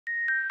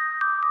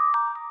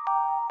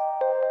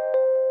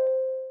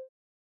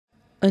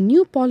A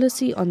new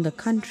policy on the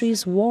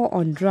country's war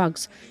on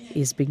drugs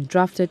is being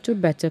drafted to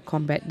better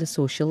combat the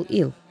social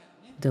ill.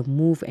 The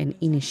move and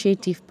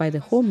initiative by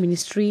the Home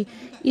Ministry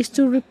is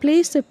to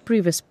replace the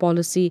previous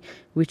policy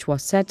which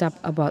was set up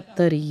about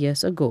 30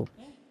 years ago.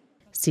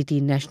 City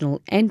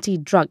National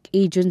Anti-Drug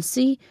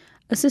Agency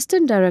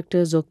Assistant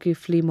Director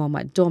Zulkifli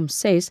Mohammad Dom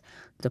says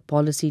the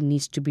policy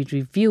needs to be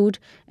reviewed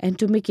and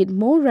to make it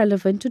more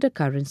relevant to the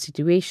current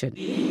situation.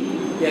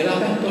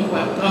 Diharapkan untuk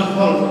buat town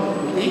hall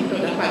meeting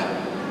untuk dapat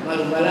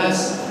maklum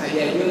balas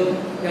idea-idea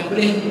yang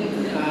boleh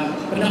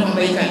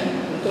penambahbaikan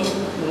untuk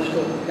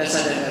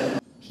dasar negara.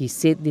 He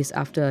said this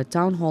after a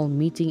town hall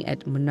meeting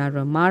at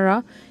Menara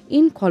Mara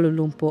in Kuala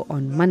Lumpur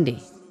on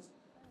Monday.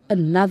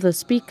 Another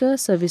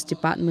speaker, Service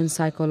Department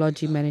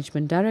Psychology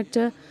Management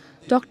Director,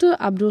 Dr.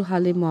 Abdul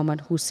Halim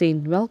Muhammad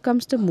Hussein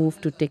welcomes the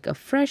move to take a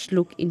fresh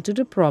look into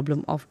the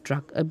problem of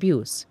drug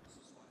abuse.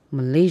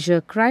 Malaysia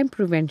Crime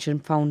Prevention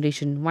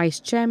Foundation Vice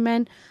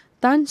Chairman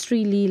Tan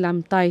Sri Lee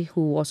Lam Tai,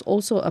 who was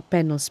also a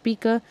panel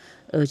speaker,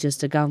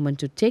 urges the government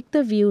to take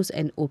the views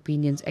and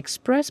opinions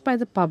expressed by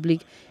the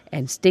public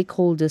and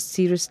stakeholders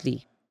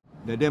seriously.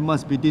 That there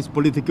must be this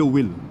political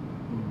will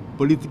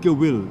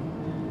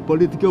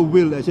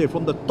actually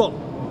from the top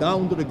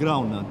down to the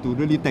ground to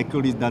really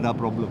tackle this Dada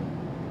problem.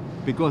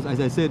 Because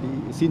as I said,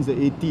 since the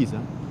 80s,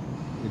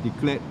 they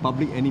declared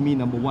public enemy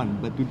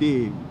 #1. But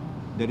today,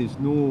 there is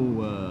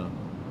no,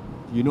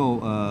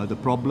 the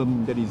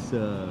problem that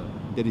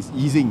is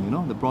easing.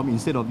 The problem,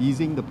 instead of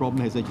easing, the problem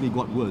has actually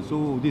got worse.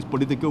 So this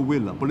political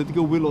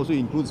will also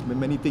includes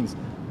many things.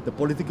 The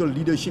political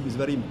leadership is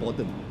very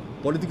important.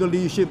 Political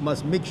leadership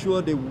must make sure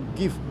they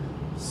give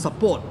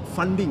support,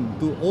 funding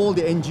to all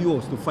the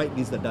NGOs to fight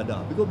this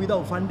Dada. Because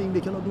without funding,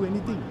 they cannot do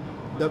anything.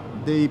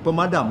 The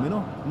Pemadam,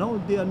 now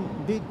they are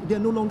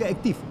no longer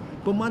active.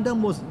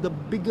 Pemadam was the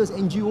biggest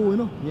NGO,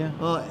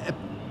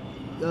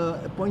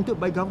 appointed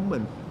by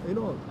government,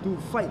 to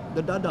fight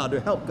the Dada,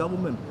 to help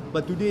government.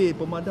 But today,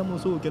 Pemadam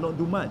also cannot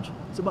do much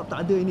sebab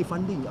tak ada any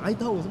funding. I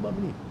tahu sebab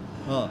ni.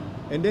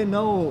 And then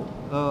now,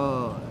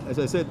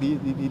 as I said,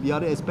 the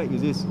other aspect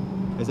is this.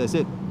 As I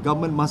said,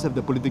 government must have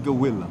the political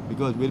will.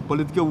 Because with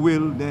political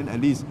will, then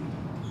at least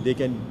they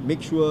can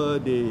make sure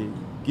they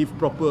give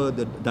proper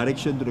the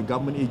direction to the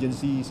government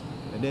agencies,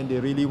 and then they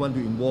really want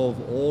to involve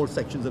all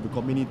sections of the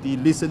community,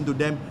 listen to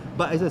them.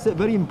 But as I said,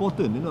 very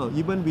important,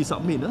 even we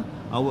submit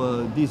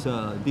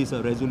this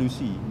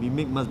resolution, we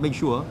must make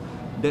sure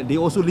that they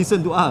also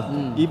listen to us.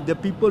 If the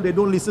people, they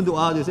don't listen to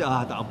us, they say,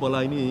 tak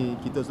apalah ini,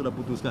 kita sudah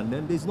putuskan,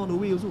 then there's not a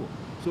way also.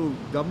 So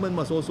government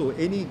must also,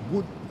 any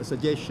good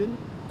suggestion,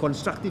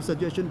 constructive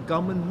suggestion,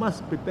 government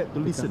must prepare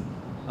to listen.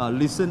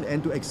 Listen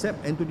and to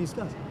accept and to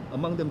discuss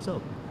among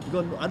themselves.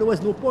 Because otherwise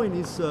no point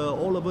is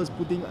all of us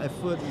putting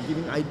effort,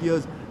 giving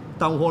ideas,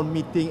 town hall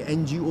meeting,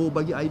 NGO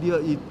bagi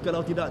idea,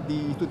 kalau tidak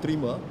itu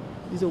terima,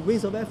 it's a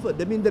waste of effort.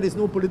 That means there is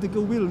no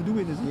political will to do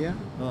it. Yeah.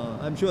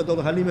 I'm sure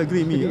Dr. Halim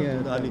agree with me.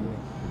 Dr. Halim.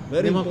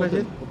 Very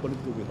important for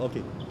political will.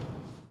 Okay.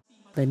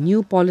 The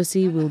new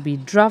policy will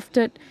be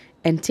drafted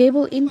and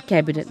tabled in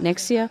Cabinet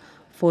next year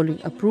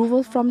following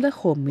approval from the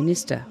Home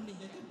Minister.